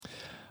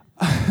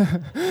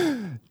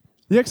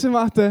Jak se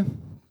máte?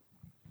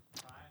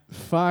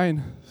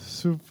 Fajn,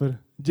 super.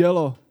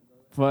 Dělo,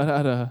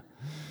 paráda.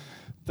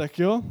 Tak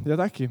jo, já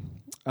taky.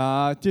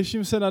 A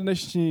těším se na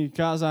dnešní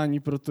kázání,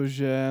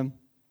 protože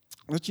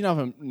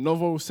začínáme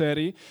novou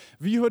sérii.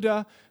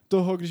 Výhoda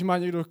toho, když má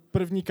někdo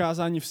první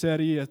kázání v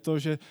sérii, je to,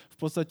 že v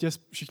podstatě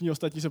všichni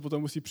ostatní se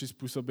potom musí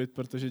přizpůsobit,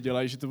 protože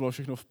dělají, že to bylo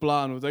všechno v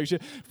plánu. Takže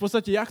v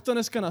podstatě, jak to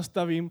dneska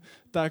nastavím,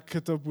 tak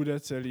to bude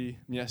celý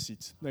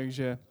měsíc.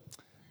 Takže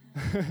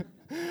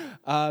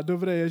a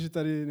dobré je, že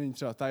tady není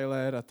třeba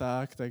Tyler a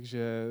tak,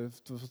 takže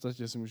v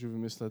podstatě si můžu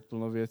vymyslet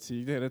plno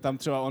věcí, které tam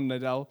třeba on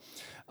nedal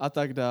a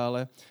tak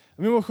dále.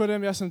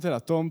 Mimochodem, já jsem teda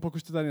Tom, pokud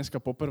jste tady dneska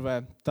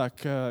poprvé,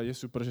 tak je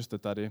super, že jste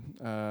tady.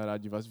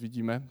 Rádi vás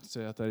vidíme.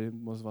 Já tady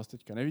moc vás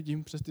teďka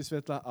nevidím přes ty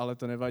světla, ale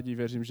to nevadí.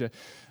 Věřím,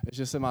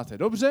 že se máte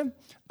dobře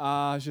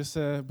a že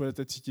se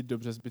budete cítit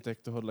dobře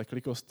zbytek tohohle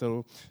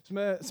klikostelu.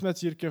 Jsme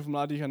církev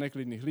mladých a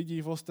neklidných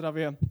lidí v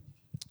Ostravě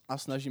a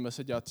snažíme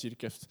se dělat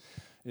církev,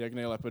 jak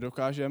nejlépe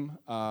dokážeme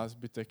a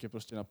zbytek je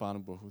prostě na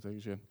Pánu Bohu,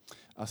 takže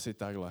asi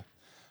takhle.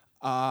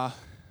 A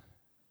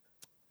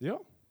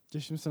jo,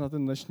 těším se na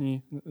ten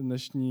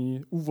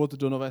dnešní úvod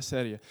do nové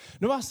série.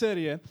 Nová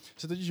série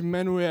se totiž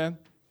jmenuje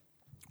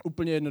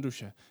úplně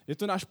jednoduše. Je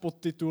to náš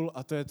podtitul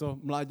a to je to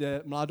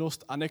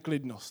Mladost a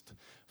neklidnost.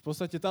 V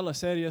podstatě tahle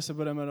série se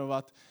bude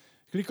jmenovat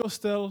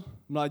Klikostel,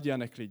 Mladí a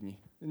neklidní.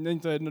 Není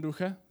to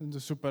jednoduché? Je to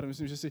super,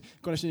 myslím, že si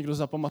konečně někdo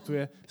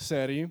zapamatuje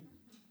sérii,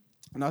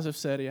 název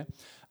série.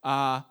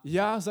 A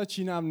já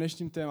začínám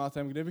dnešním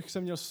tématem, kde bych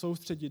se měl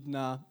soustředit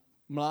na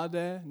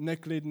mladé,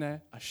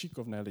 neklidné a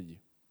šikovné lidi.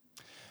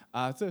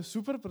 A to je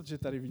super, protože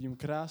tady vidím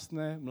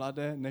krásné,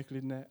 mladé,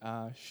 neklidné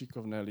a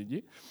šikovné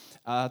lidi.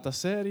 A ta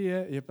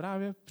série je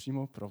právě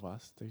přímo pro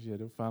vás, takže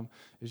doufám,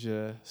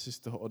 že si z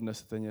toho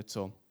odnesete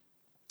něco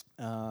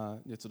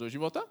do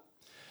života.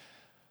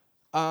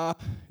 A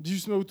když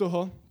už jsme u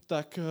toho,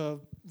 tak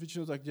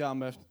většinou tak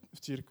děláme v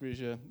církvi,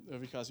 že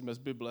vycházíme z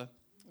Bible,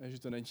 že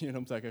to není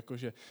jenom tak,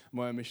 jakože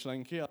moje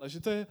myšlenky, ale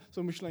že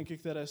jsou myšlenky,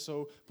 které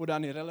jsou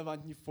podány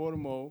relevantní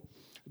formou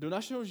do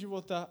našeho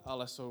života,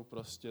 ale jsou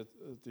prostě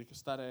ty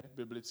staré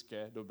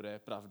biblické dobré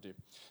pravdy.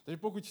 Takže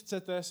pokud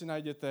chcete, si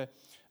najděte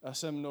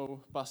se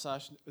mnou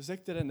pasáž, ze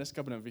které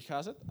dneska budeme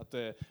vycházet, a to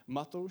je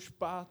Matouš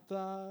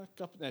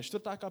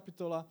 4.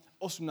 kapitola,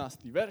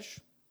 18.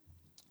 verš.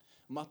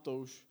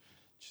 Matouš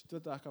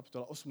 4.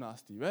 kapitola,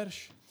 18.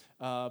 verš.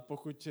 A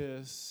pokud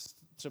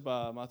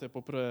třeba máte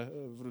poprvé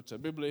v ruce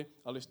Bibli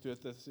a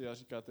listujete si a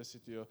říkáte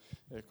si,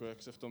 jako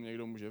jak se v tom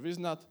někdo může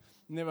vyznat.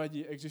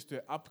 Nevadí,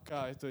 existuje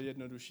apka, je to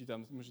jednodušší,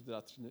 tam můžete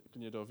dát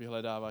klidně do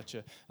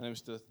vyhledávače a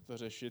nemusíte to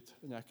řešit,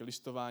 nějaké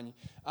listování.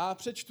 A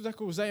přečtu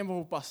takovou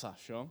zajímavou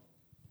pasáž. Jo?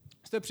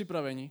 Jste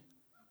připraveni?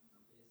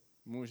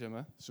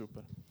 Můžeme,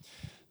 super.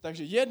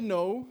 Takže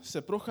jednou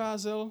se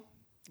procházel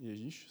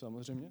Ježíš,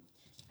 samozřejmě,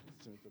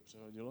 se mi to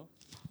přehodilo,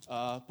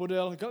 a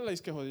podél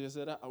Galilejského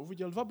jezera a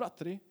uviděl dva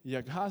bratry,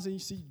 jak házejí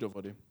síť do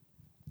vody.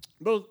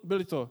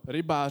 Byli to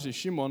rybáři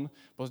Šimon,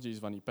 později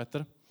zvaný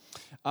Petr,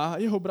 a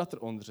jeho bratr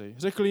Ondřej.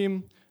 Řekl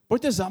jim,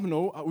 pojďte za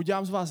mnou a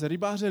udělám z vás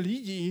rybáře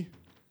lidí.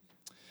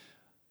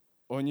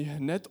 Oni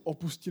hned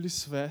opustili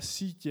své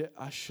sítě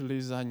a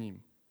šli za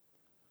ním.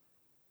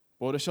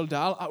 Odešel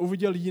dál a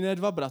uviděl jiné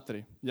dva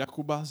bratry,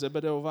 Jakuba,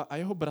 Zebedeova a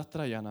jeho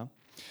bratra Jana,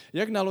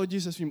 jak na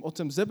lodi se svým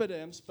otcem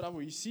Zebedejem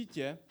spravují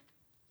sítě.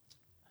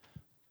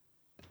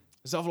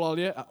 Zavolal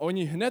je a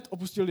oni hned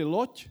opustili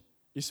loď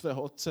i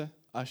svého otce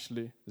a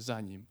šli za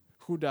ním.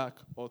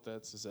 Chudák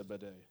otec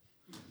Zebedej.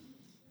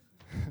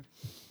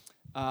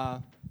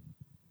 A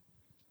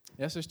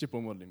já se ještě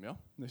pomodlím, jo?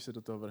 Než se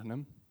do toho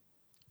vrhnem.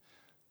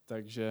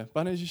 Takže,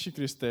 Pane Ježíši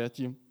Kriste, já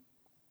ti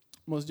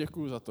moc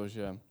děkuju za to,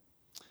 že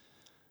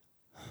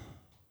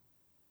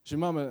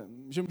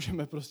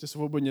můžeme prostě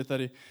svobodně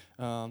tady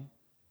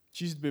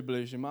číst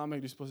Bibli, že máme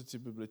k dispozici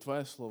Bibli,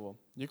 tvoje slovo.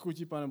 Děkuji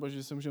ti, Pane Bože,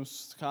 že se můžeme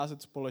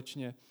scházet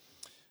společně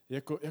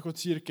jako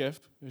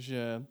církev,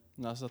 že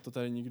nás za to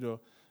tady nikdo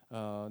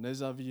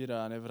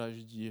nezavírá,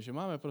 nevraždí, že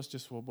máme prostě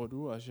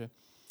svobodu a že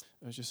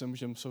se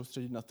můžeme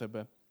soustředit na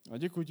tebe. A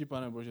děkuji ti,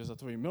 Pane Bože, za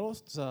tvoji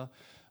milost,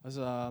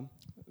 za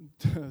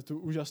tu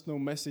úžasnou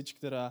message,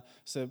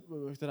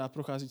 která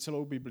prochází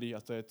celou Biblii,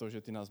 a to je to,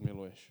 že ty nás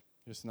miluješ.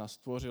 Že jsi nás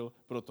stvořil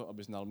proto,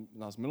 abys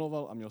nás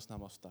miloval a měl s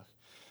náma vztah.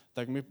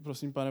 Tak mi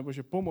prosím, Pane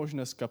Bože, pomož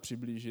dneska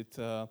přiblížit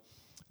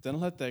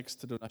tenhle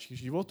text do našich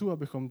životů,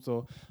 abychom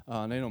to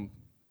nejenom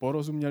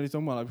porozuměli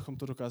tomu, ale abychom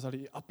to dokázali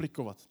i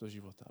aplikovat do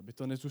života. Aby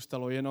to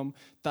nezůstalo jenom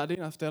tady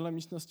v téhle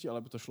místnosti, ale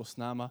aby to šlo s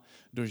náma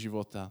do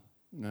života,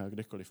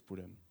 kdekoliv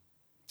půjdeme.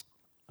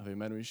 A ve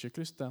jménu Ježíše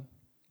Krista.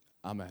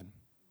 Amen.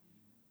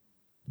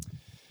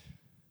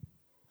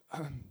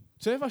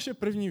 Co je vaše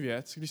první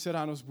věc, když se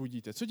ráno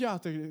vzbudíte? Co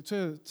děláte?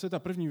 Co je ta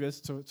první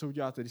věc, co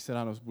uděláte, když se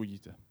ráno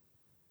vzbudíte?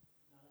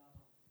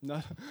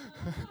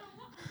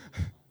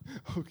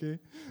 OK.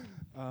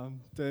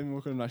 To je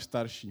mimochodem náš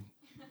starší.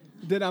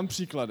 Jde nám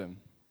příkladem.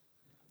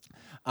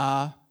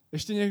 A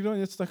ještě někdo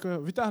něco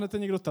takového? Vytáhnete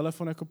někdo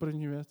telefon jako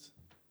první věc?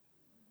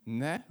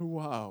 Ne?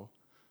 Wow.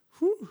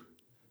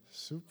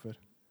 Super.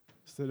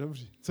 Jste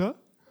dobří. Co?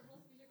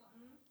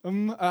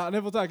 A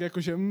nebo tak,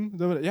 jakože,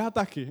 dobré, já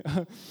taky.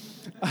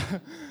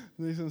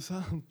 Nejsem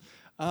sám.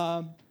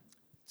 A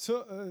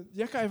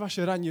jaká je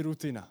vaše ranní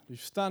rutina?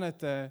 Když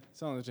vstanete,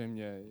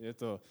 samozřejmě je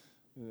to,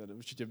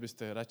 určitě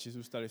byste radši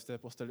zůstali v té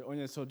posteli o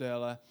něco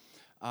déle.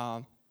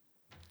 A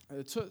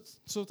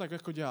co tak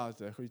jako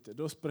děláte? Chodíte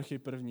do sprchy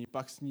první,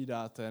 pak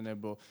snídáte,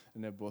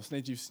 nebo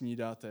nejdřív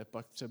snídáte,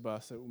 pak třeba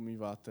se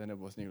umýváte,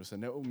 nebo někdo se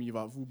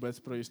neumývá vůbec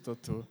pro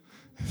jistotu.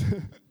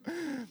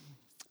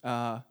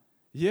 A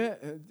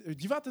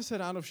díváte se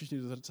ráno všichni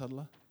do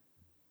zrcadla?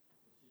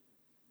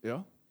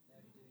 Jo?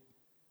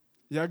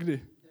 Jak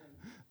kdy?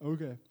 OK.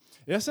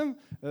 Já jsem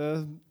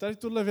tady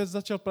tuhle věc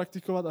začal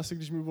praktikovat asi,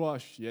 když mi bylo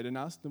až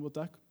 11 nebo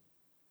tak.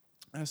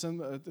 Já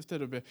jsem v té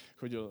době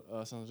chodil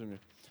samozřejmě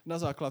na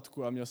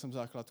základku a měl jsem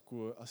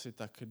základku asi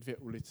tak 2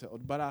 ulice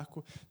od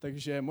baráku,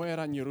 takže moje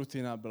ranní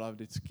rutina byla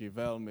vždycky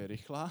velmi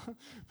rychlá,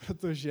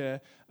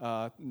 protože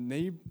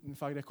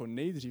fakt jako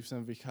nejdřív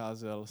jsem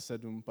vycházel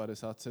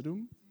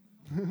 7:57,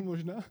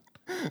 možná.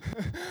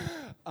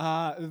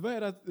 A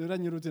moje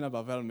ranní rutina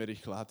byla velmi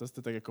rychlá, to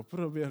jste tak jako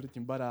proběhli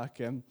tím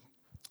barákem.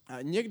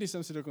 A někdy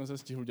jsem si dokonce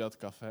stihl dělat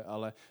kafe,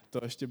 ale to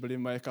ještě byly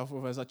moje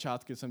kafové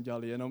začátky, jsem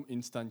dělal jenom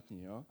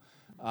instantní. Jo?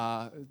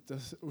 A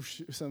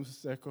už jsem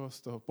se jako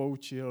z toho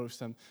poučil, už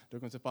jsem,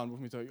 dokonce Pán Bůh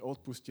mi to i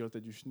odpustil,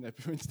 teď už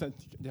nepiju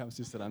instantní, dělám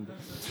si srandu.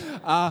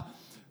 A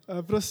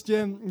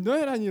prostě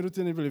moje ranní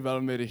rutiny byly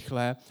velmi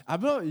rychlé. A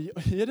byl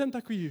jeden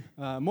takový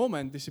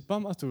moment, když si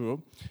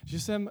pamatuju, že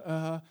jsem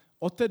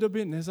od té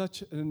doby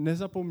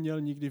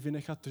nezapomněl nikdy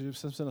vynechat to, že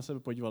jsem se na sebe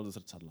podíval do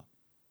zrcadla.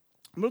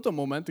 Byl to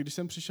moment, když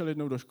jsem přišel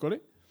jednou do školy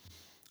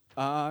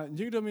a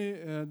někdo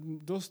mi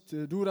dost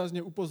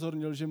důrazně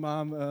upozornil, že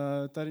mám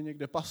tady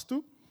někde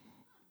pastu.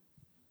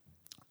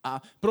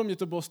 A pro mě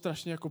to bylo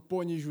strašně jako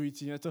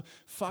ponižující, mě to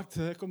fakt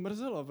jako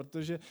mrzelo,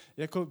 protože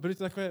jako byly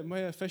to takové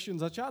moje fashion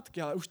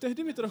začátky, ale už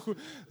tehdy mi trochu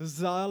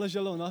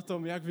záleželo na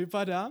tom, jak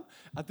vypadám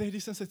a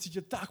tehdy jsem se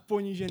cítil tak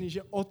ponížený,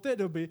 že od té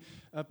doby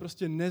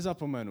prostě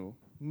nezapomenu.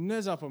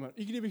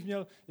 I kdybych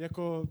měl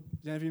jako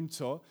nevím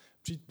co,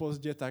 přijít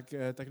pozdě,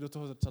 tak do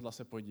toho zrcadla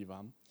se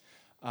podívám.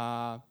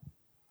 A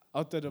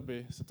od té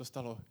doby se to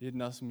stalo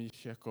jedna z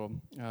mých jako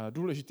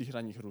důležitých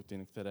ranních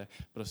rutin, které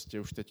prostě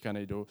už teďka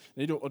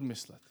nejdou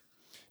odmyslet.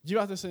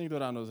 Díváte se někdo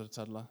ráno do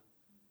zrcadla?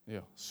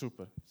 Jo,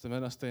 super. Jsme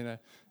na stejné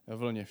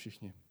vlně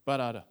všichni.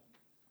 Paráda.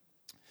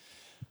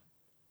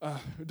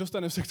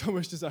 Dostaneme se k tomu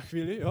ještě za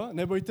chvíli, jo?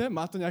 Nebojte,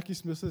 má to nějaký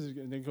smysl,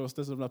 někoho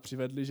jste zrovna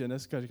přivedli, že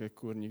dneska říká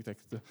kurník, tak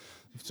to,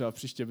 třeba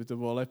příště by to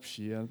bylo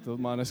lepší, a to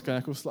má dneska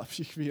nějakou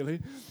slabší chvíli.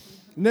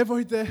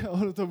 Nebojte,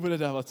 ono to bude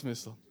dávat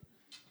smysl.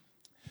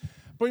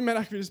 Pojďme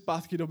na chvíli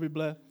zpátky do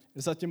Bible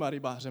za těma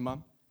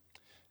rybářema.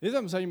 Je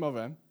tam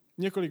zajímavé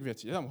několik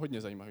věcí, je tam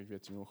hodně zajímavých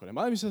věcí mimochodem,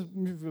 ale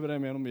my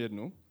vybereme jenom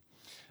jednu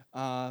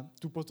a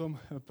tu potom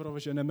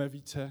proženeme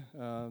více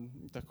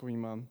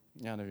takovýma,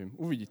 já nevím,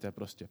 uvidíte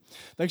prostě.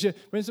 Takže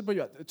pojďme se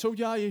podívat, co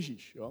udělá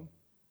Ježíš, jo?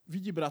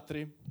 Vidí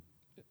bratry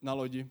na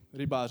lodi,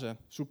 rybáře,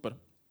 super.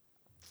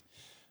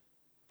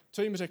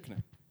 Co jim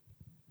řekne?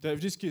 To je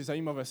vždycky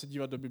zajímavé se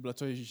dívat do Bible,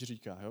 co Ježíš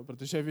říká, jo?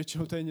 Protože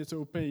většinou to je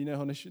něco úplně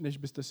jiného, než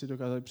byste si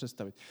dokázali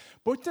představit.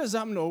 Pojďte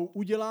za mnou,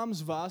 udělám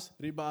z vás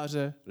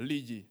rybáře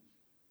lidí.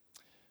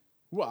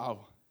 Wow,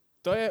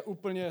 to je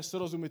úplně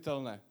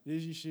srozumitelné.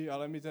 Ježíši,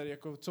 ale my tady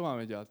jako, co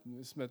máme dělat?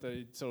 My jsme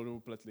tady celou dobu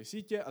pletli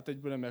sítě a teď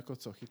budeme jako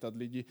co, chytat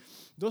lidi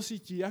do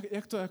sítí.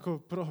 Jak to jako,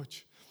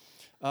 proč?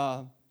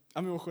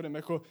 A mimochodem,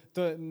 jako,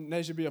 to je,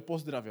 ne, že by je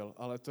pozdravil,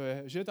 ale to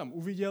je, že je tam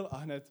uviděl a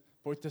hned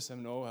pojďte se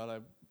mnou,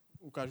 ale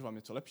ukážu vám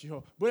něco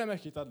lepšího. Budeme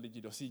chytat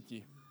lidi do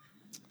sítí.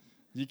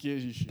 Díky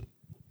Ježíši.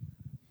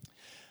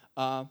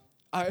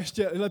 A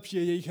ještě lepší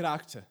je jejich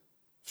reakce.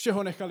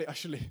 Všeho nechali a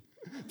šli.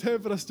 To je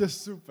prostě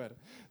super.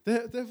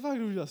 To je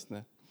fakt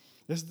úžasné.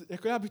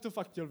 Jako já bych to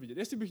fakt chtěl vidět.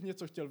 Jestli bych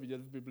něco chtěl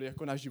vidět v Bibli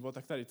jako na život,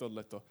 tak tady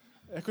tohleto.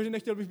 Jakože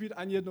nechtěl bych být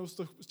ani jednou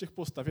z těch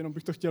postav, jenom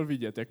bych to chtěl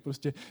vidět, jak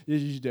prostě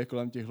Ježíš jde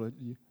kolem těch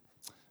lidí.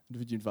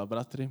 Vidím 2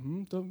 bratry.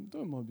 To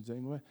by mohlo být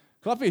zajímavé.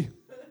 Chlapi,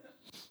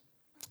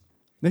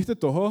 nechte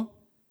toho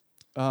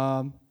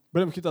a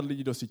budeme chytat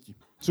lidi do sítí.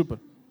 Super.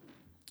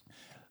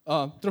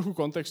 A trochu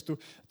kontextu.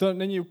 To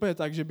není úplně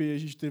tak, že by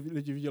Ježíš ty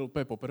lidi viděl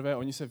úplně poprvé,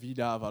 oni se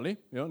vydávali,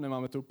 jo?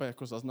 Nemáme to úplně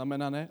jako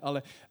zaznamenané,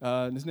 ale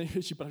z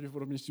největší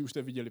pravděpodobností už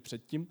jste viděli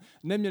předtím.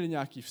 Neměli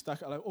nějaký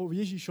vztah, ale o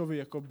Ježíšovi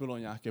jako bylo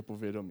nějaké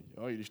povědomí.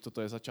 Jo? I když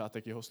toto je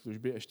začátek jeho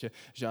služby, ještě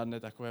žádné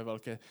takové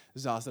velké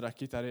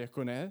zázraky tady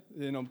jako ne,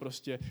 jenom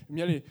prostě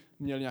měli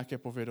nějaké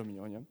povědomí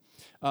o něm.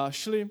 A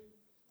šli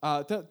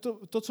a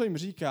to, co jim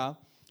říká,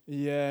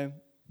 je...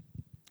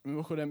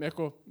 Mimochodem,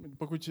 jako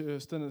pokud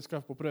jste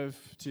dneska poprvé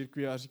v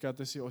církvi a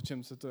říkáte si, o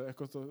čem se to,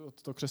 jako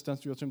to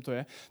křesťanství, o čem to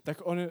je,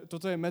 tak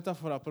toto je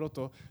metafora pro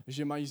to,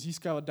 že mají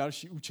získávat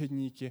další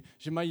učedníky,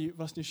 že mají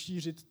vlastně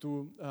šířit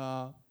tu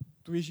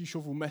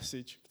Ježíšovu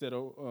message,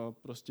 kterou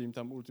prostě jim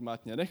tam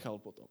ultimátně nechal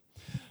potom.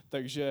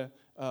 Takže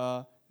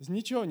z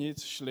ničeho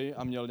nic šli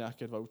a měl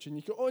nějaké 2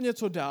 učedníky, o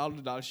něco dál,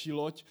 další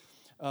loď,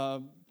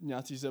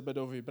 nějací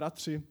Zebedovi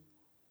bratři,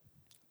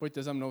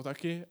 pojďte za mnou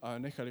taky a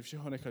nechali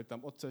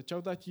tam otce.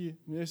 Čau tati,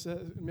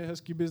 měj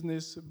hezký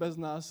biznis bez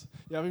nás.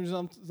 Já vím, že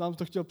nám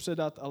to chtěl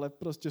předat, ale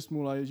prostě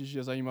smůla, Ježíš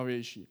je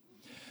zajímavější.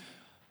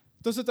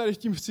 To, co tady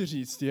tím chci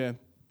říct, je,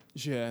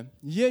 že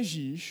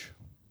Ježíš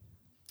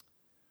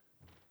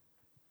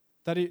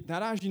tady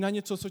naráží na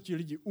něco, co ti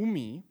lidi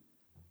umí,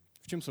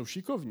 v čem jsou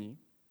šikovní,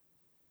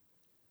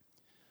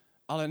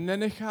 ale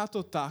nenechá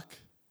to tak,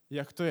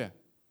 jak to je.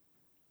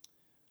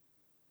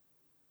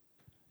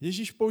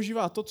 Ježíš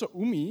používá to, co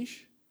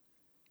umíš,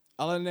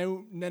 ale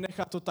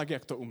nenechá to tak,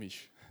 jak to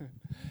umíš.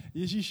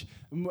 Ježíš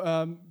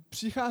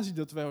přichází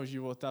do tvého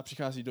života,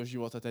 přichází do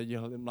života těch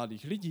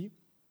mladých lidí,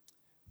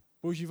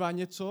 používá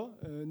něco,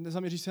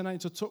 zaměří se na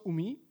něco, co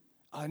umí,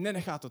 ale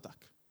nenechá to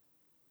tak.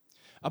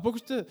 A pokud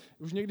jste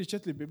už někdy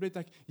četli Bibli,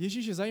 tak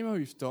Ježíš je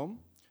zajímavý v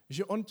tom,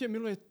 že on tě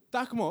miluje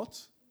tak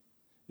moc,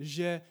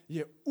 že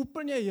je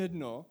úplně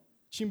jedno,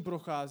 čím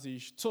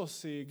procházíš, co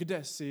jsi,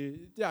 kde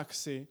jsi, jak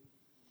jsi,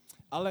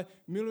 ale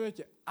miluje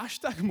tě až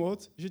tak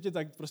moc, že tě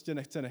tak prostě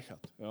nechce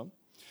nechat. Jo?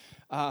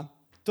 A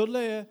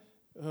tohle je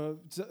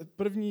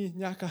první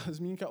nějaká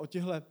zmínka o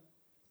těchto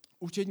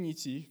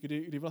učednících,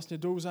 kdy vlastně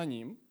jdou za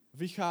ním,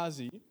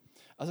 vychází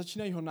a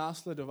začínají ho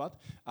následovat.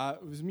 A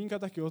zmínka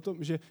taky o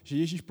tom, že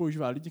Ježíš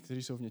používá lidi,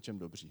 kteří jsou v něčem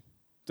dobří.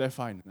 To je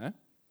fajn, ne?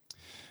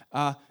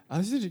 A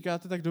vy si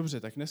říkáte, tak dobře,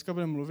 tak dneska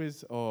budeme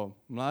mluvit o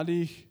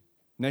mladých,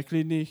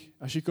 neklidných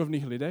a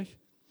šikovných lidech,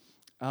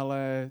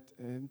 ale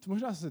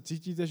možná se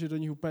cítíte, že do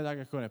nich úplně tak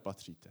jako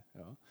nepatříte.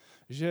 Jo?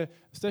 Že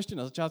jste ještě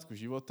na začátku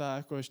života,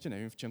 jako ještě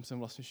nevím, v čem jsem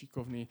vlastně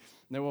šikovný,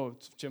 nebo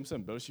v čem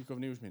jsem byl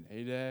šikovný, už mi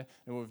nejde,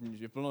 nebo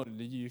je plno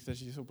lidí,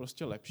 kteří jsou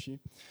prostě lepší.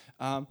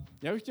 A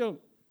já bych chtěl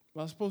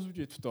vás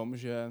povzbudit v tom,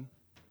 že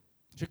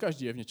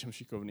každý je v něčem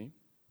šikovný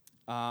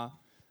a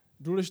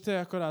důležité je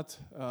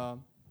akorát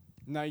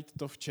najít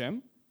to v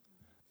čem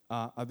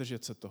a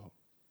držet se toho.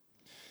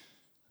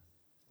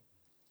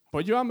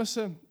 Podíváme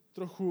se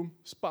trochu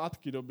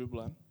zpátky do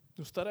Bible,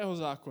 do Starého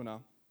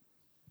zákona,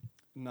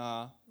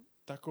 na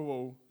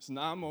takovou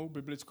známou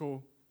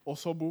biblickou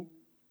osobu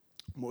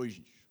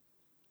Mojžíš.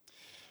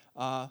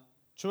 A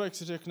člověk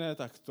si řekne,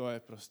 tak to je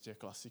prostě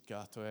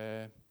klasika, to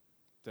je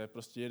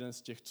prostě jeden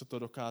z těch, co to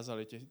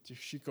dokázali,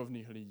 těch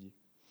šikovných lidí.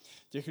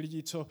 Těch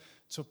lidí,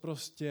 co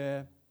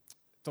prostě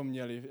to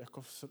měli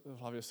jako v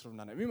hlavě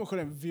srovnané.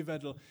 Mimochodem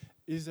vyvedl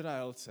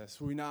Izraelce,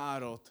 svůj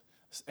národ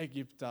z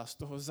Egypta, z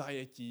toho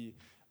zajetí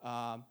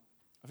a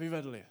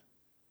vyvedl je.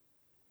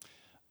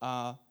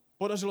 A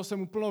podařilo se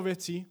mu plno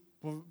věcí,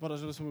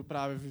 podařilo se mu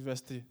právě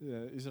vyvést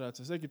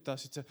Izraelce z Egypta,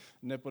 sice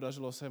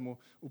nepodařilo se mu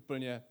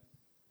úplně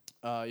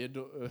je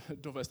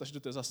dovést až do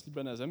té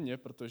zaslíbené země,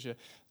 protože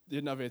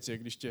jedna věc je,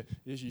 když tě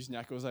Ježíš z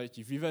nějakého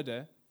zajetí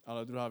vyvede,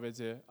 ale druhá věc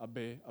je,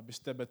 aby z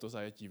tebe to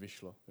zajetí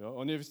vyšlo. Jo?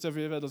 On je sice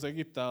vyvedl z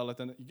Egypta, ale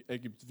ten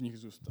Egypt v nich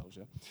zůstal.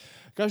 Že?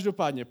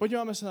 Každopádně,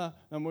 podíváme se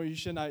na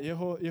Mojžíše, na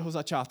jeho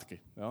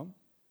začátky. Jo?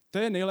 To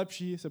je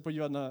nejlepší se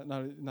podívat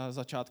na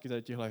začátky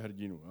tady těchto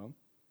hrdinů. Jo?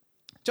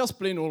 Čas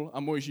plynul a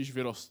Mojžíš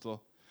vyrostl.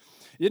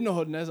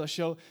 Jednoho dne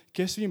zašel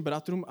ke svým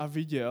bratrům a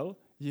viděl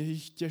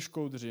jejich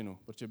těžkou dřinu,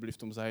 protože byli v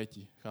tom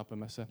zajetí,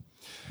 chápeme se.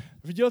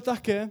 Viděl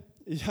také,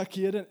 jak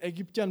jeden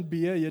Egypťan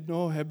bije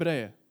jednoho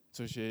Hebreje,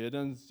 což je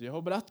jeden z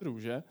jeho bratrů,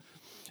 že?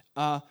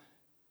 A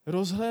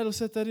rozhlédl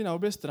se tedy na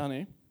obě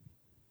strany,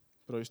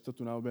 pro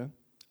jistotu na obě,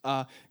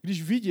 a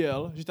když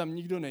viděl, že tam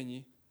nikdo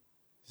není,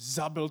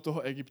 zabil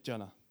toho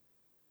Egypťana.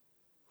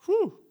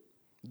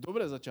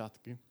 Dobré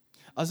začátky.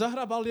 A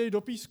zahrabal jej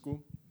do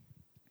písku.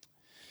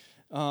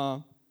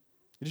 A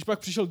když pak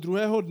přišel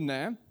druhého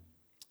dne,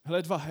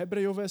 hle, dva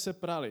Hebrejové se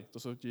prali, to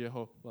jsou ti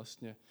jeho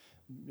vlastně,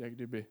 jak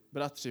kdyby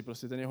bratři,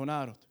 prostě ten jeho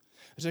národ.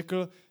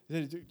 Řekl,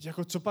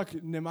 jako co pak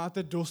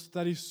nemáte dost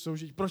tady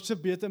soužití, proč se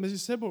bijete mezi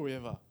sebou,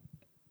 Jeva?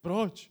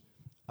 Proč?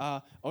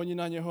 A oni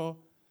na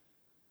něho,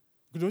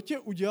 kdo tě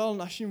udělal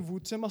naším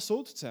vůdcem a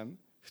soudcem?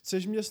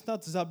 Chceš mě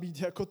snad zabít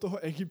jako toho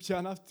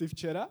Egypťana ty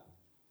včera?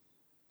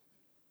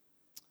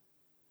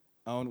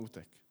 A on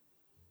utek,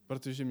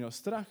 protože měl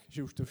strach,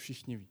 že už to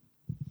všichni ví.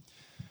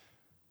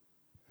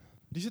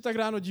 Když se tak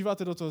ráno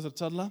díváte do toho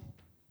zrcadla,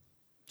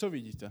 co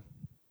vidíte?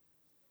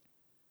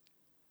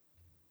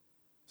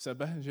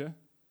 Sebe, že?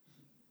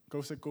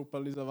 Kousek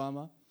koupelny za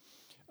váma.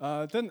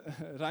 A ten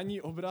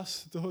ranní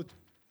obraz toho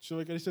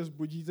člověka, když se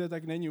vzbudíte,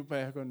 tak není úplně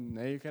jako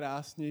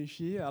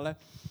nejkrásnější, ale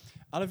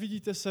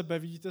vidíte sebe,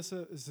 vidíte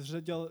se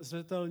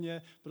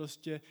zřetelně,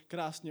 prostě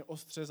krásně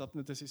ostře,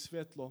 zapnete si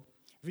světlo.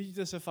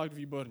 Vidíte se fakt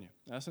výborně.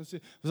 Já jsem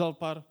si vzal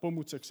pár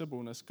pomůcek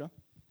sebou dneska.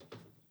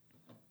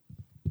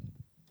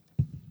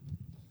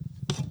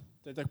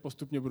 Teď tak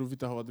postupně budu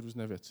vytahovat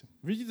různé věci.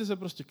 Vidíte se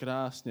prostě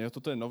krásně,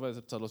 toto je nové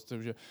zrcadlo,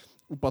 už je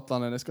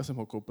upatlané, dneska jsem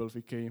ho koupil v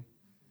IKEA.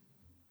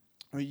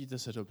 Vidíte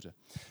se dobře.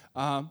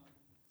 A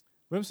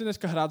budeme si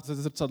dneska hrát se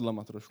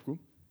zrcadlama trošku,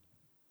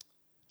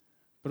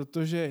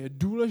 protože je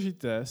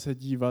důležité se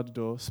dívat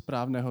do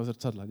správného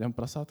zrcadla. Dělám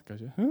prasátka,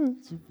 že?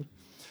 Super.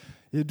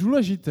 Je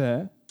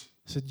důležité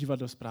se dívat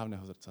do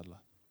správného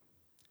zrcadla.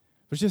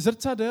 Protože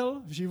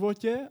zrcadel v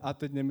životě, a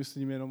teď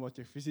nemyslím jenom o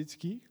těch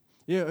fyzických,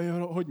 Je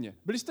hodně.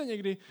 Byli jste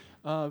někdy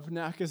v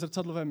nějaké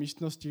zrcadlové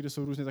místnosti, kde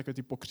jsou různě takové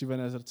ty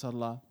pokřivené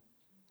zrcadla?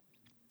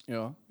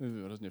 Jo,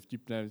 hrozně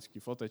vtipné, vždycky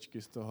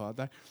fotečky z toho a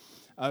tak.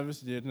 A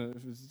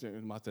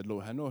máte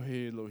dlouhé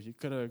nohy, dlouhý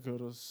krk,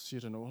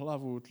 rozšířenou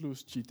hlavu,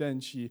 tlustší,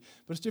 tenčí,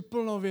 prostě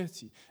plno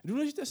věcí.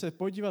 Důležité se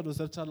podívat do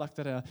zrcadla,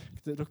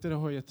 do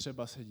kterého je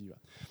třeba se dívat.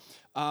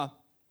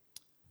 A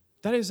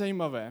tady je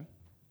zajímavé,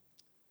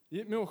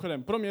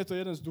 mimochodem, pro mě je to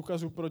jeden z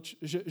důkazů,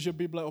 že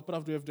Bible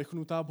opravdu je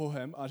vdechnutá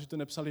Bohem a že to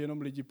nepsali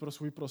jenom lidi pro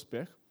svůj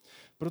prospěch.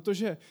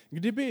 Protože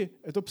kdyby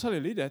to psali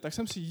lidé, tak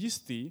jsem si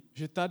jistý,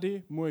 že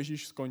tady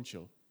Mojžíš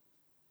skončil.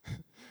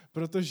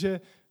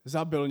 Protože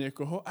zabil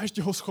někoho a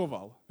ještě ho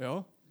schoval.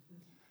 Jo?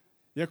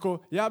 Jako,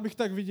 já bych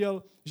tak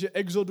viděl, že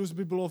Exodus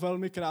by bylo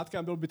velmi krátké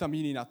a byl by tam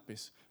jiný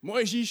nadpis.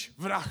 Mojžíš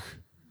vrah.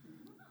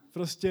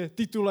 Prostě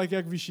titulek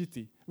jak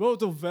vyšitý. Bylo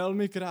to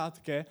velmi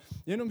krátké,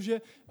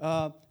 jenomže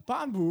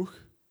Pán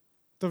Bůh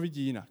to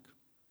vidí jinak.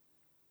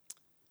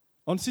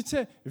 On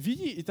sice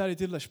vidí i tady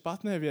tyhle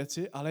špatné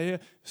věci, ale je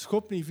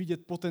schopný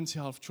vidět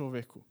potenciál v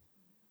člověku.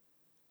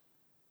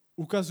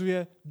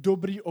 Ukazuje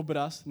dobrý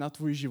obraz na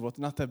tvůj život,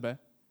 na tebe.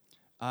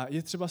 A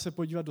je třeba se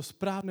podívat do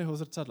správného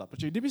zrcadla.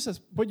 Protože kdyby se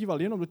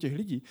podíval jenom do těch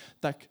lidí,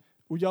 tak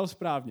udělal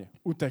správně,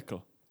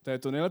 utekl. To je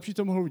to nejlepší,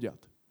 co mohl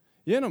udělat.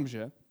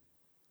 Jenomže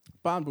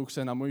Pán Bůh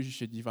se na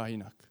Mojžíše dívá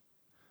jinak.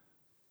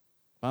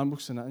 Pán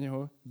Bůh se na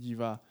něho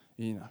dívá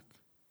jinak.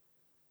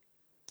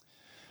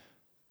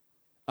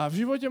 A v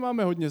životě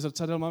máme hodně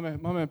zrcadel,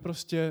 máme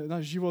prostě,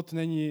 náš život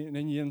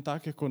není jen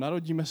tak, jako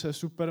narodíme se,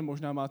 super,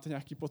 možná máte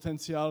nějaký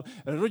potenciál,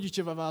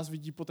 rodiče ve vás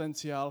vidí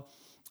potenciál,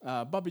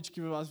 a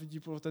babičky ve vás vidí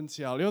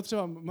potenciál. Jo,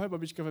 třeba moje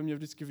babička ve mně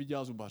vždycky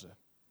viděla zubaře.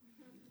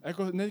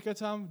 Jako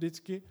nekecám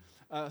vždycky,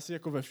 a asi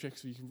jako ve všech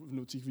svých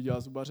vnucích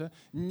viděla zubaře.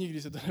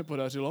 Nikdy se to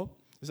nepodařilo,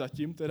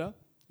 zatím teda,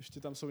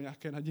 ještě tam jsou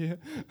nějaké naděje,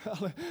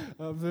 ale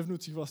ve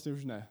vnucích vlastně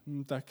už ne.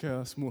 Tak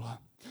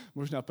smůla.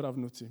 Možná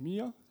pravnuci.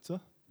 Míjo, co?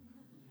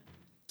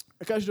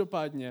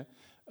 Každopádně,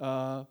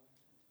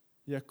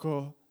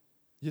 jako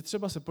je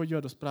třeba se podívat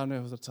do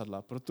správného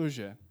zrcadla,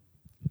 protože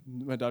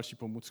je další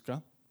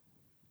pomůcka.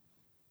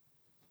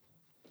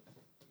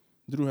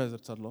 Druhé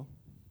zrcadlo.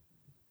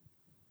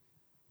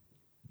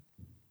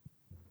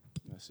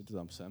 Jestli to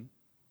tam jsem.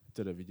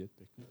 To jde vidět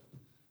pěkně.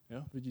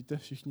 Jo, vidíte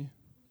všichni?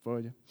 V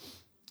pohodě.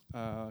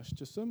 A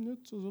ještě jsem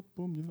něco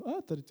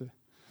zapomněl. Tady to je.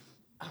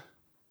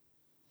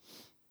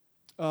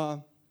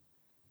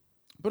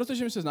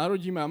 Protože my se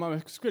narodíme a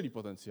máme skvělý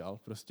potenciál,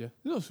 prostě.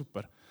 Je to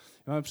super.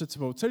 Máme před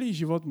sebou celý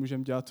život,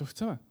 můžeme dělat, co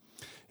chceme.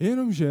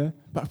 Jenomže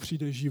pak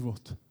přijde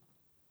život.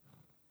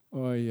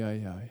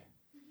 Ojajaj.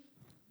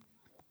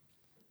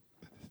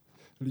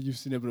 Lidi už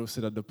si nebudou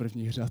sedat do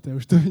prvních řad, já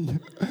už to vidím.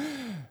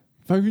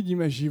 Pak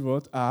vidíme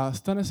život a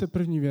stane se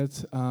první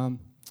věc a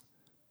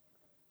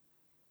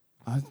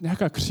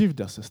nějaká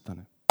křivda se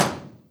stane.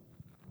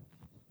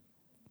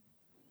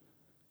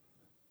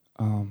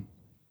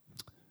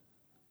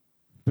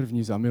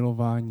 První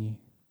zamilování,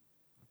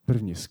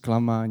 první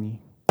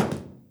zklamání.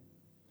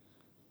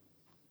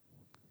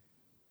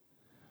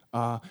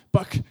 A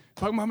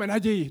pak máme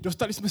naději,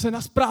 dostali jsme se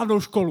na správnou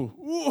školu.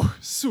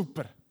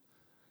 Super.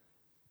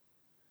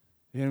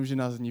 Jenomže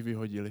nás z ní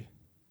vyhodili.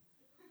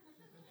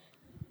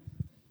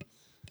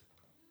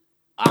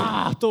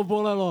 To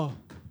bolelo.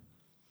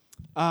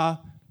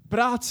 A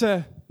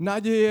práce,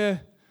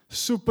 naděje,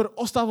 super,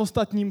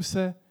 ostatním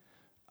se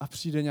a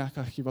přijde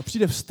nějaká chyba.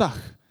 Přijde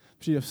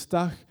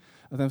vztah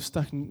a ten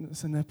vztah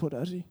se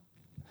nepodaří.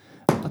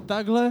 A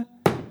takhle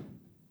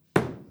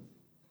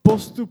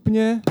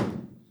postupně,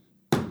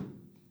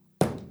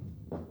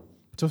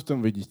 co v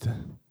tom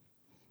vidíte?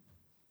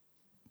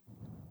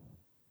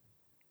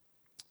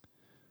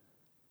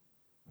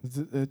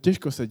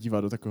 Těžko se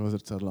dívat do takového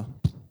zrcadla.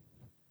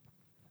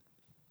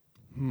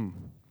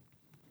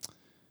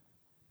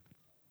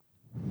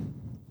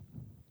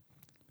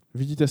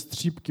 Vidíte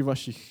střípky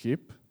vašich chyb,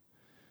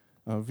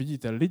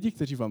 vidíte lidi,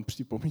 kteří vám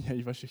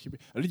připomínají vaše chyby.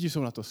 Lidi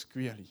jsou na to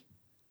skvělí.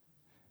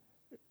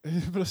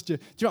 Prostě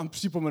ti vám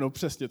připomenou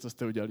přesně, co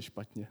jste udělali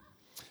špatně.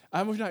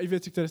 A možná i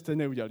věci, které jste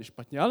neudělali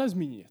špatně, ale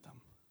zmíní je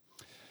tam.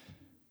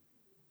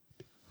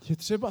 Je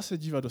třeba se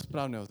dívat do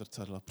správného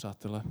zrcadla,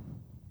 přátelé.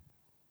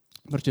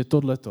 Protože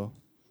tohleto,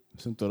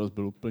 jsem to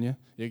rozbil úplně,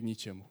 je k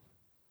ničemu.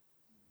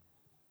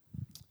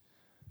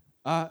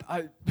 A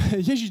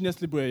Ježíš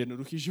neslibuje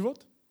jednoduchý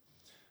život,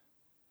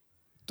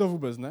 to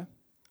vůbec ne,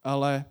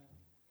 ale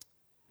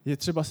je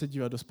třeba se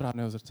dívat do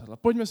správného zrcadla.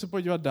 Pojďme se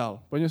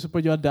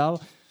podívat dál,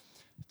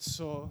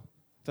 co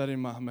tady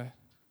máme,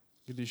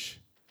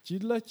 když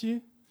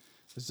tihleti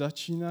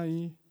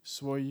začínají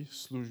svoji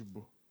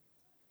službu.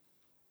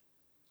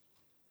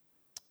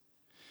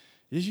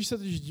 Ježíš se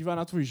totiž dívá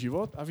na tvůj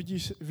život a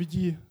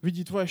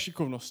vidí tvoje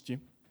šikovnosti.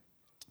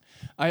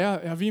 A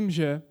já vím,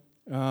 že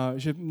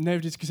ne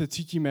vždycky se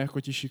cítíme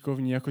jako ti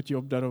šikovní, jako ti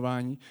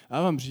obdarování. A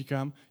já vám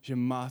říkám, že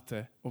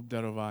máte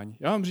obdarování.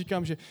 Já vám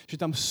říkám, že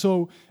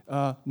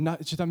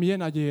tam je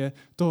naděje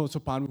toho, co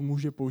Pán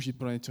může použít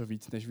pro něco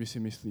víc, než vy si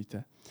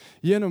myslíte.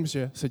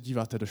 Jenomže se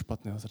díváte do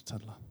špatného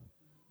zrcadla.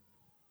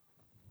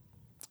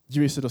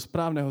 Dívej se do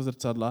správného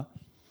zrcadla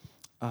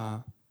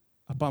a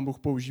Pán Bůh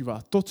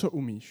používá to, co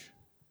umíš,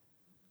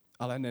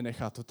 ale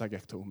nenechá to tak,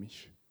 jak to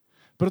umíš.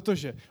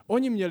 Protože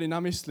oni měli na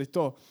mysli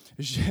to,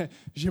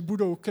 že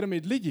budou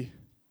krmit lidi.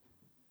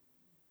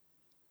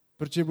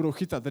 Protože budou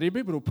chytat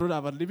ryby, budou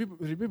prodávat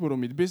ryby, budou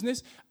mít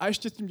biznis a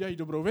ještě s tím dělají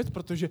dobrou věc,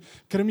 protože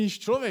krmíš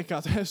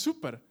člověka, to je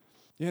super.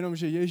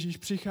 Jenomže Ježíš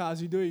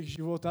přichází do jejich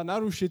života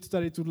narušit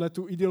tady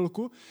tu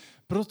idylku,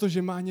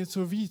 protože má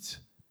něco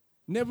víc.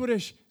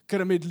 Nebudeš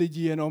krmit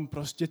lidi jenom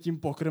prostě tím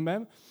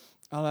pokrmem,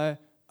 ale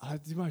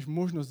ty máš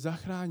možnost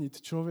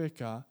zachránit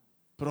člověka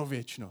pro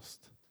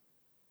věčnost.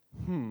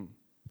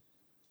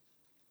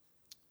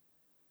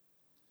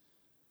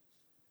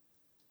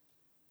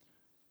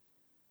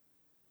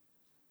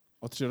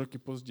 O 3 roky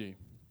později.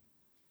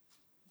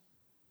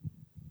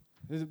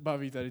 Mě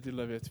baví tady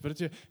tyhle věci,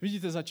 protože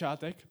vidíte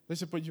začátek, teď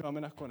se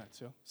podíváme na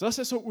konec. Jo?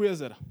 Zase jsou u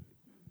jezera.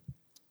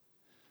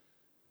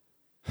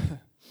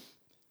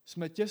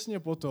 Jsme těsně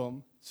po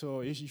tom,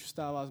 co Ježíš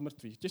vstává z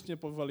mrtvých. Těsně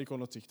po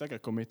Velikonocích, tak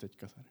jako my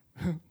teďka tady.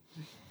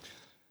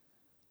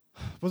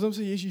 Potom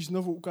se Ježíš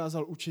znovu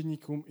ukázal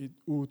učeníkům i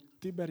u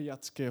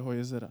Tiberiadského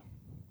jezera.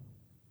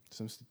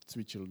 Jsem si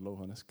cvičil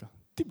dlouho dneska.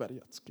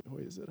 Tiberiadského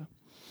jezera.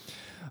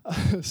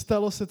 A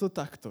stalo se to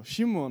takto.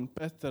 Šimon,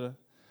 Petr,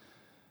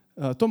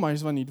 Tomáš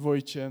zvaný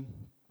Dvojče,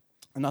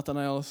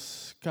 Natanael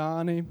z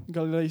Kány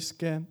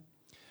galilejské,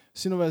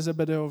 synové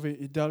Zebedeovi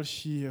i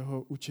další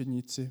jeho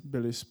učedníci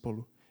byli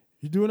spolu.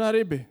 Jdu na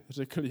ryby,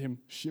 řekl jim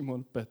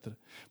Šimon Petr.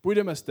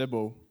 Půjdeme s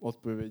tebou,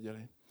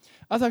 odpověděli.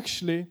 A tak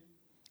šli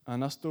a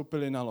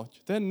nastoupili na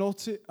loď. Té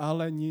noci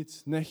ale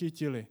nic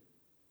nechytili.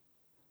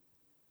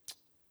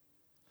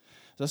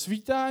 Za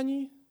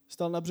svítání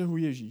stal na břehu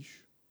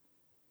Ježíš.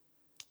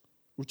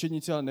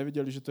 Učedníci ale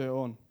nevěděli, že to je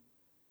on.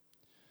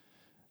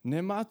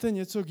 Nemáte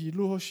něco k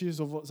jídlu, hoši?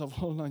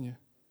 Zavolal na ně.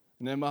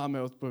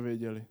 Nemáme,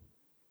 odpověděli.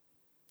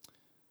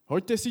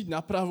 Hoďte síť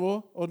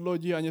napravo od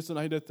lodi a něco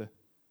najdete,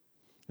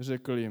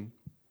 řekl jim.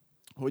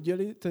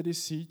 Hodili tedy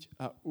síť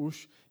a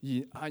už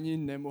ji ani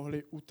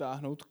nemohli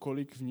utáhnout,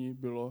 kolik v ní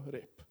bylo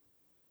ryb.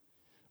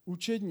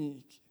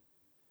 Učedník,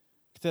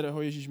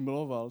 kterého Ježíš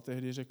miloval,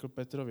 tehdy řekl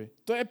Petrovi,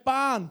 to je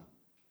Pán!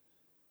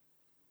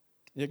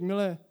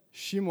 Jakmile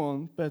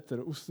Šimon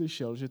Petr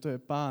uslyšel, že to je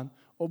Pán,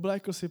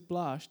 oblékl si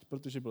plášť,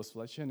 protože byl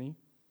svlečený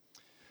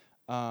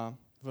a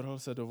vrhl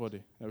se do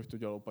vody. Já bych to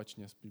dělal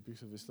opačně, spíš bych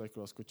se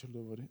vyslékl a skočil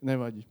do vody.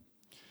 Nevadí.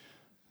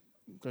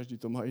 Každý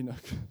to má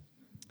jinak.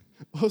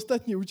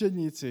 Ostatní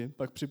učedníci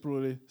pak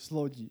připluli s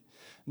lodí.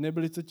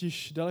 Nebyli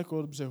totiž daleko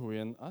od břehu,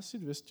 jen asi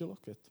 200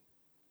 loket.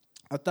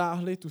 A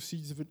táhli tu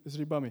síť s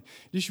rybami.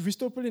 Když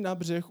vystoupili na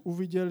břeh,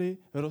 uviděli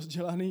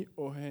rozdělaný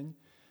oheň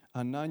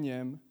a na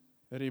něm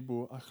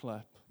rybu a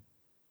chléb.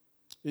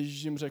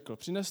 Ježíš jim řekl,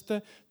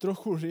 přineste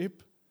trochu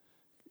ryb,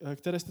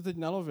 které jste teď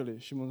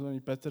nalovili. Šimon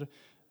Petr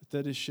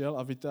tedy šel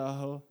a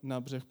vytáhl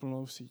na břeh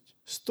plnou síť.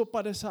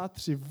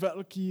 153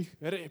 velkých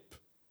ryb.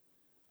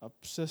 A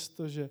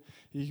přestože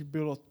jich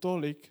bylo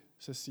tolik,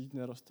 se síť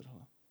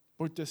neroztrhla.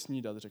 Pojďte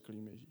snídat, řekl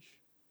jim Ježíš.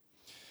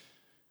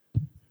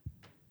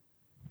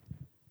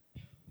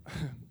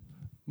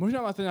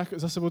 Možná máte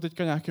za sebou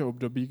teďka nějaké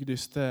období, kdy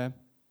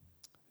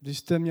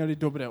jste měli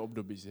dobré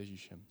období s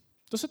Ježíšem.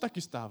 To se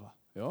taky stává,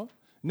 jo?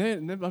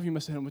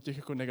 Nebavíme se jenom o těch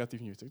jako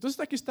negativních věcech. To se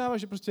taky stává,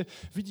 že prostě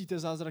vidíte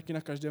zázraky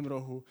na každém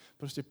rohu,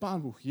 prostě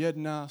Pán Bůh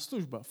jedná,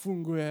 služba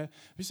funguje,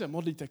 vy se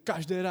modlíte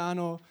každé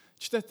ráno,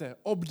 čtete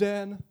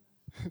obden,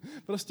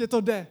 prostě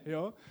to jde,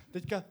 jo?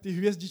 Teďka ty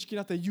hvězdičky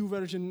na té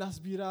YouVersion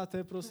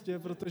nazbíráte prostě,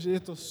 protože je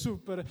to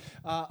super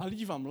a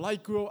lidi vám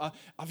lajkujou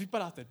a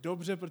vypadáte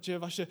dobře, protože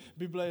vaše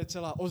Bible je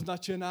celá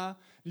označená.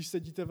 Když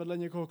sedíte vedle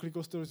někoho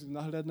klikostoru, si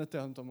nahlédnete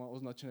a on tam má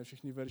označené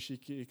všechny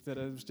veršíky,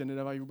 které prostě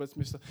nedávají vůbec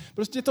smysl.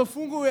 Prostě to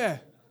funguje.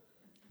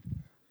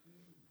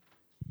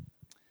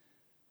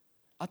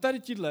 A tady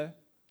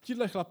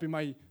tihle chlapi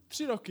mají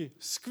 3 roky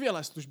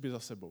skvělé služby za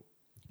sebou.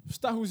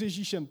 Vztahu s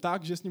Ježíšem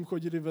tak, že s ním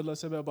chodili vedle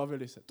sebe a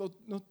bavili se. To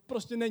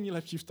prostě není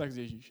lepší vztah s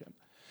Ježíšem.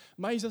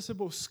 Mají za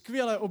sebou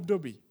skvělé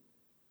období.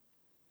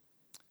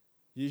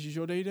 Ježíš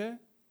odejde,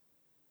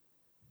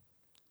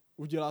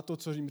 udělá to,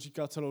 co jim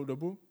říká celou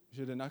dobu,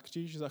 že jde na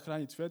kříž,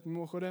 zachránit svět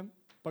mimochodem,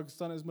 pak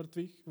stane z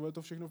mrtvých, bude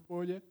to všechno v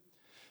pohodě.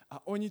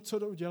 A oni co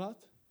jdou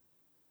dělat?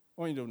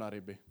 Oni jdou na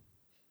ryby.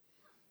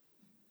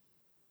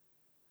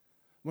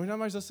 Možná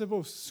máš za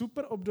sebou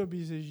super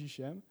období s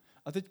Ježíšem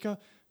a teďka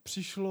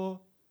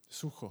přišlo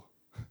sucho.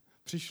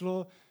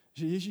 Přišlo,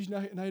 že Ježíš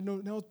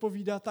najednou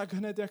neodpovídá tak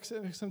hned, jak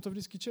jsem to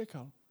vždycky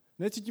čekal.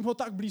 Necítím ho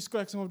tak blízko,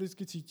 jak jsem ho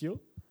vždycky cítil.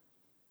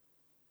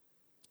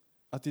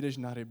 A ty jdeš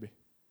na ryby.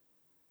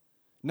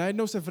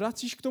 Najednou se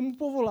vracíš k tomu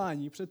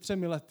povolání před 3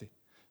 lety.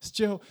 Z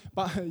čeho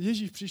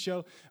Ježíš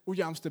přišel,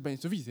 udělám z tebe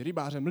něco víc,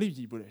 rybářem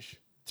lidí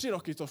budeš. 3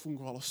 roky to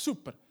fungovalo,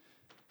 super.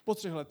 Po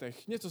 3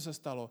 letech něco se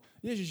stalo.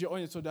 Ježíš je o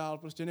něco dál,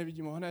 prostě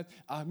nevidím ho hned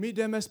a my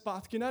jdeme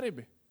zpátky na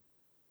ryby.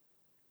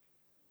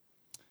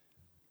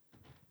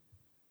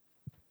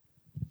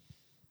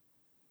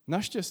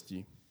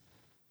 Naštěstí,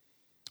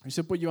 když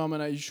se podíváme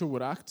na Ježíšovu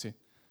reakci,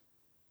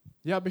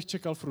 já bych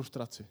čekal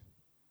frustraci.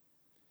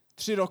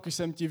 3 roky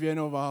jsem ti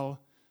věnoval,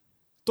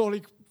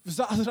 tolik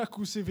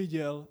zázraků si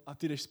viděl a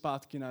ty jdeš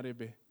zpátky na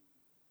ryby.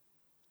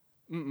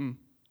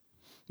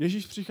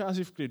 Ježíš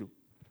přichází v klidu.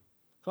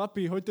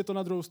 Chlapi, hoďte to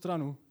na druhou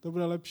stranu, to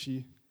bude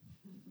lepší.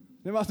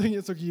 Nemáte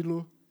něco k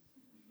jídlu?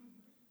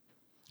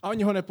 A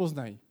oni ho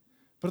nepoznají.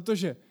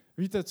 Protože,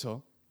 víte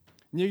co?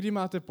 Někdy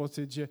máte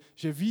pocit,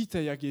 že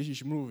víte, jak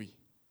Ježíš mluví.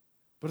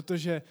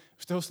 Protože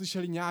jste ho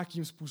slyšeli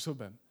nějakým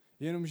způsobem.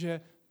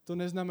 Jenomže to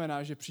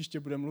neznamená, že příště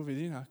bude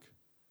mluvit jinak.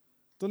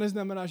 To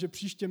neznamená, že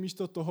příště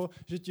místo toho,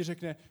 že ti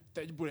řekne,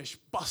 teď budeš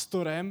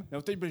pastorem,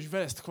 nebo teď budeš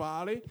vést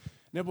chvály,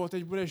 nebo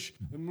teď budeš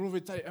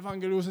mluvit tady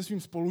evangeliu se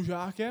svým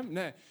spolužákem.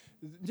 Ne,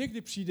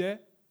 někdy přijde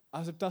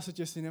a zeptá se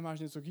tě, jestli nemáš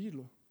něco k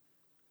jídlu.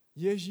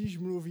 Ježíš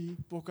mluví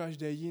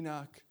pokaždé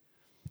jinak.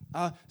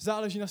 A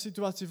záleží na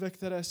situaci, ve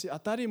které jsi. A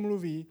tady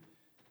mluví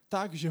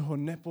tak, že ho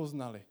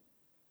nepoznali.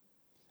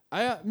 A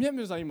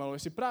mě zajímalo,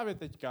 jestli právě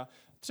teďka,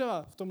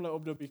 třeba v tomhle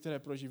období, které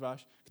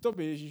prožíváš, k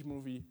tobě Ježíš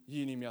mluví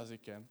jiným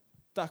jazykem.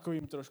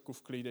 Takovým trošku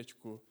v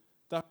klídečku.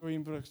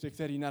 Takovým,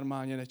 který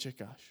normálně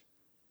nečekáš.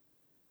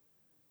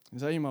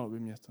 Zajímalo by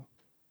mě to.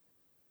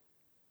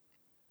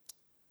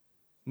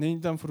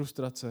 Není tam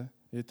frustrace,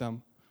 je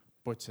tam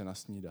pojď se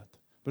nasnídat.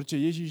 Protože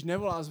Ježíš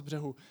nevolá z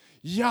břehu,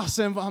 já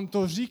jsem vám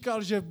to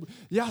říkal, že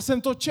já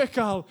jsem to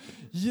čekal,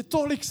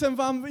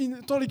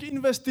 tolik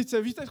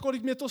investice, víte,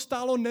 kolik mě to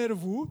stálo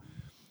nervů,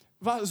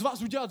 z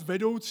vás udělat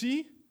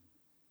vedoucí,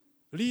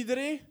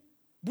 lídry,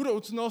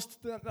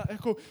 budoucnost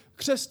jako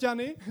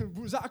křesťany,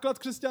 základ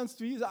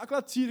křesťanství,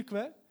 základ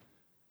církve.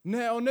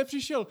 Ne, on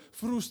nepřišel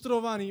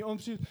frustrovaný,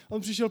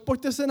 on přišel,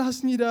 pojďte se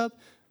nasnídat,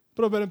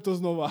 probereme to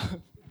znova.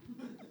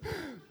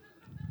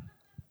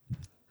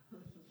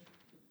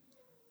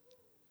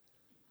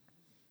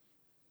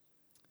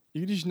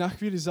 I když na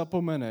chvíli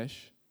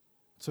zapomeneš,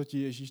 co ti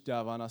Ježíš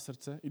dává na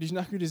srdce, i když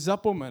na chvíli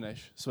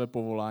zapomeneš své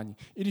povolání,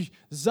 i když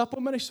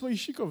zapomeneš svoji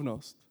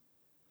šikovnost,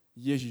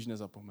 Ježíš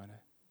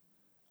nezapomene.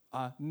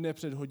 A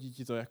nepředhodí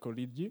ti to jako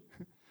lidi,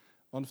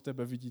 on v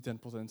tebe vidí ten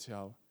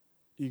potenciál,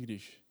 i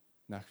když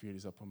na chvíli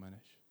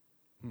zapomeneš.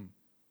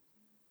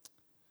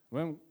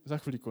 Budeme za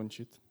chvíli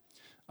končit.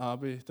 A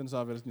aby ten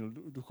závěr zněl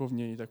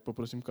duchovněji, tak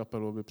poprosím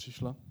kapelu, aby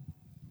přišla.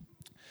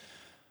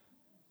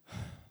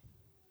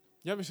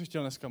 Já bych se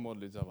chtěl dneska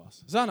modlit za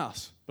vás. Za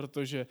nás,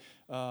 protože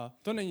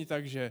to není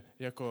tak, že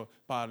jako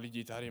pár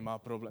lidí tady má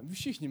problém.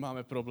 Všichni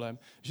máme problém,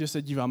 že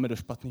se díváme do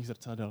špatných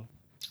zrcadel.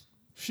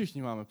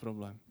 Všichni máme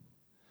problém.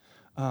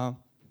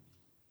 A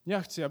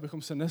já chci,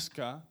 abychom se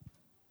dneska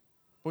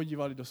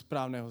podívali do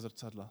správného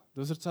zrcadla.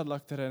 Do zrcadla,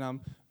 které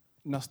nám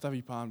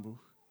nastaví Pán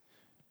Bůh.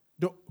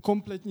 Do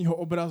kompletního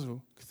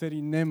obrazu,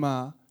 který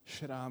nemá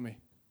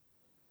šrámy.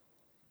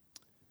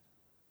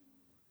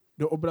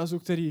 Do obrazu,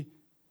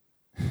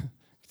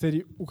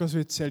 který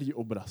ukazuje celý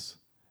obraz.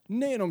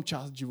 Nejenom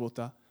část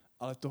života,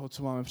 ale toho,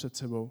 co máme před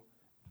sebou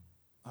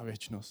a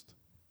věčnost.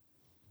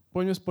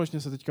 Pojďme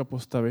společně se teďka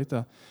postavit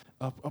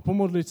a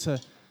pomodlit se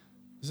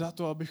za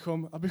to,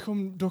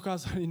 abychom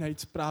dokázali najít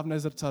správné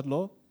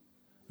zrcadlo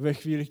ve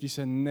chvíli, kdy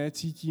se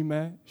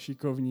necítíme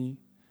šikovní,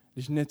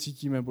 když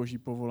necítíme Boží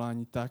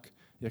povolání tak,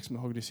 jak jsme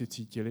ho kdysi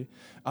cítili.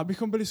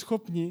 Abychom byli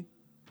schopni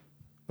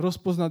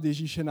rozpoznat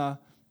Ježíše,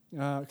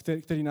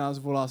 který nás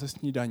volá ze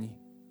snídaní.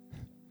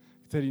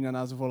 Který na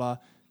nás volá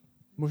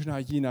možná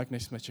jinak,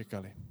 než jsme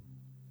čekali.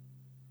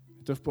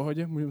 Je to v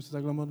pohodě? Můžeme se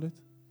takhle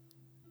modlit?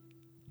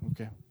 OK.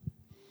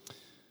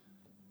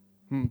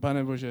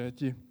 Pane Bože,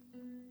 ti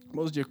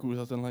moc děkuju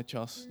za tenhle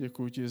čas.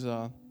 Děkuju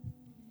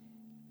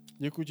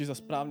ti za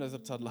správné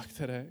zrcadla,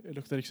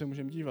 do kterých se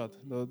můžeme dívat,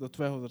 do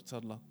tvého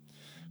zrcadla,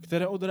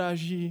 které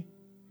odráží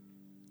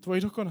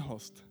tvoji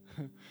dokonalost.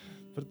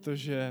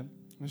 Protože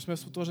my jsme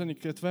stvořeni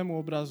k tvému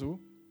obrazu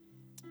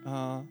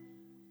a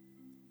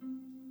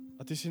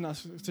ty si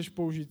nás chceš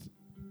použít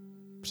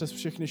přes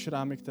všechny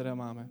šrámy, které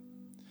máme.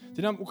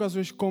 Ty nám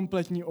ukazuješ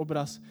kompletní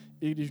obraz,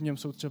 i když v něm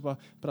jsou třeba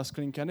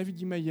prasklinky. A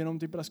nevidíme jenom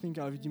ty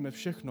prasklinky, ale vidíme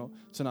všechno,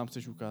 co nám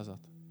chceš ukázat.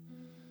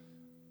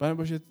 Pane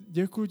Bože,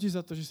 děkuji ti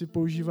za to, že si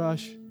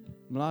používáš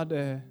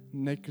mladé,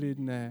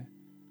 neklidné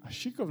a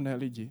šikovné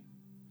lidi.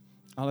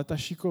 Ale ta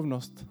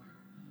šikovnost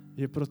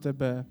je pro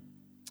tebe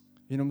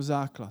jenom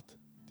základ.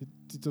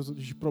 Ty to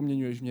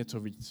proměňuješ v něco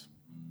víc.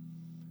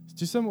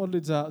 Chci se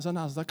modlit za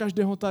nás, za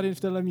každého tady v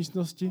této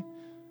místnosti.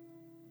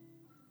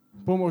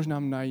 Pomož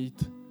nám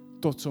najít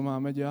to, co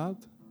máme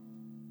dělat.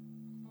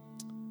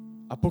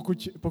 A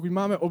pokud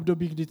máme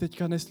období, kdy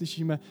teďka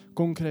neslyšíme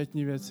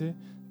konkrétní věci,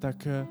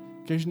 tak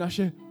kež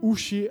naše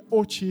uši,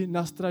 oči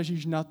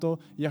nastražíš na to,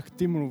 jak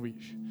ty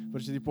mluvíš.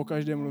 Protože ty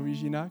pokaždé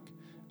mluvíš jinak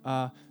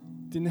a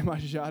ty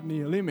nemáš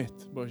žádný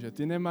limit, Bože.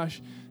 Ty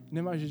nemáš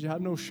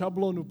žádnou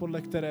šablonu,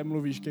 podle které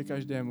mluvíš ke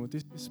každému. Ty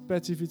jsi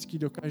specifický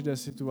do každé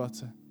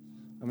situace.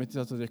 A my ti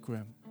za to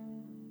děkujeme.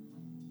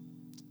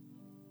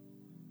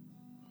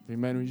 V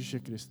jménu Ježíše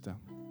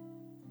Krista.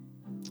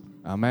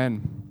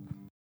 Amen.